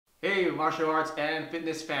Hey martial arts and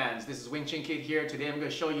fitness fans, this is Wing Chun Kid here. Today I'm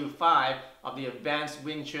going to show you 5 of the advanced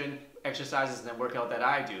Wing Chun exercises and workout that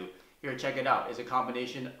I do. Here, check it out. It's a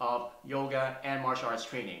combination of yoga and martial arts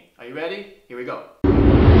training. Are you ready? Here we go.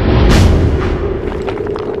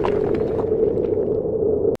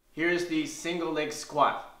 Here's the single leg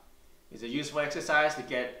squat. It's a useful exercise to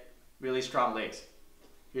get really strong legs.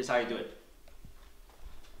 Here's how you do it.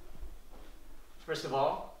 First of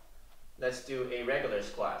all, let's do a regular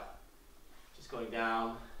squat. Just going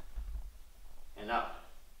down and up.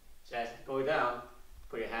 So as going down,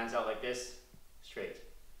 put your hands out like this, straight,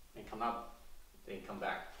 and come up, then come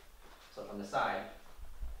back. So from the side,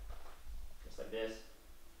 just like this,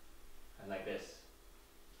 and like this.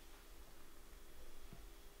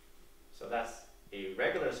 So that's a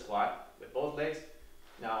regular squat with both legs.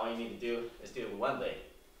 Now all you need to do is do it with one leg.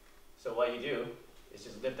 So what you do is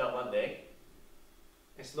just lift up one leg,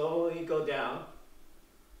 and slowly go down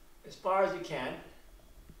as far as you can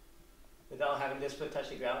without having this foot touch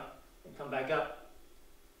the ground, and come back up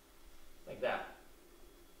like that.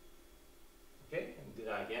 Okay, and do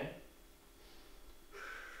that again.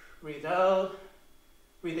 Breathe out,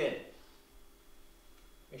 breathe in.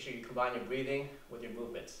 Make sure you combine your breathing with your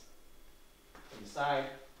movements. From the side,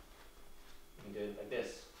 you can do it like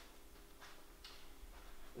this.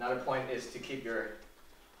 Another point is to keep your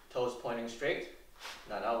toes pointing straight,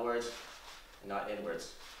 not outwards and not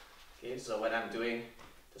inwards. Okay, so when I'm doing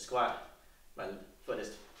the squat, my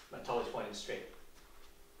toe is pointing straight.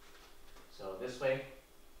 So this way,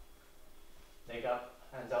 leg up,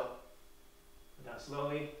 hands out, down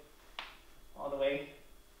slowly, all the way.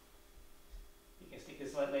 You can stick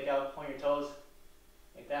this leg out, point your toes,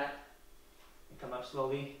 like that, and come up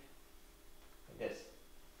slowly, like this.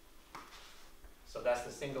 So that's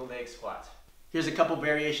the single leg squat. Here's a couple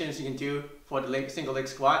variations you can do for the single leg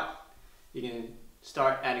squat. You can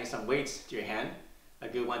start adding some weights to your hand. A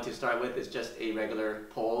good one to start with is just a regular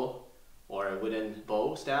pole or a wooden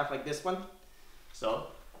bow staff like this one. So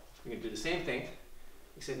we're going to do the same thing,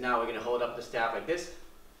 except now we're going to hold up the staff like this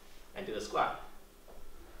and do the squat.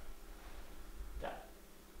 That.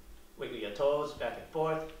 Wiggle your toes back and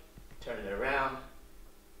forth, turn it around,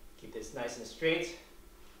 keep this nice and straight,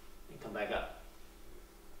 and come back up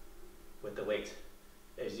with the weight.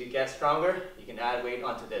 As you get stronger, you can add weight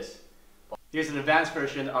onto this. Here's an advanced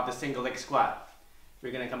version of the single leg squat.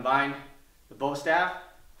 We're going to combine the bow staff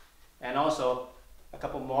and also a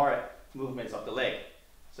couple more movements of the leg.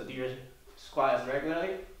 So do your squat as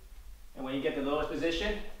regularly, and when you get the lowest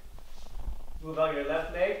position, move out your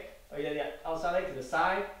left leg or your outside leg to the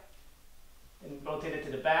side, and rotate it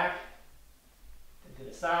to the back, and to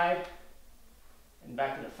the side, and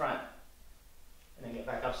back to the front. And then get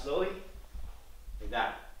back up slowly, like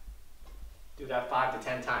that. Do that 5 to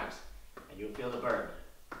 10 times, and you'll feel the burn.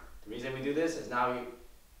 The reason we do this is now you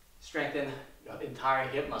strengthen your entire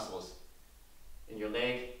hip muscles in your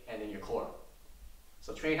leg and in your core.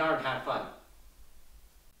 So train hard and have fun.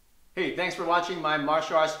 Hey, thanks for watching my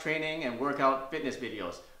martial arts training and workout fitness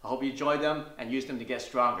videos. I hope you enjoyed them and use them to get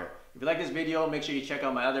stronger. If you like this video, make sure you check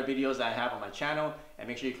out my other videos that I have on my channel, and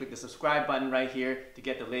make sure you click the subscribe button right here to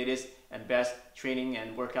get the latest and best training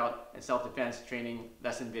and workout and self-defense training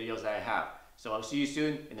lesson videos that I have. So I'll see you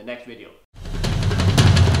soon in the next video.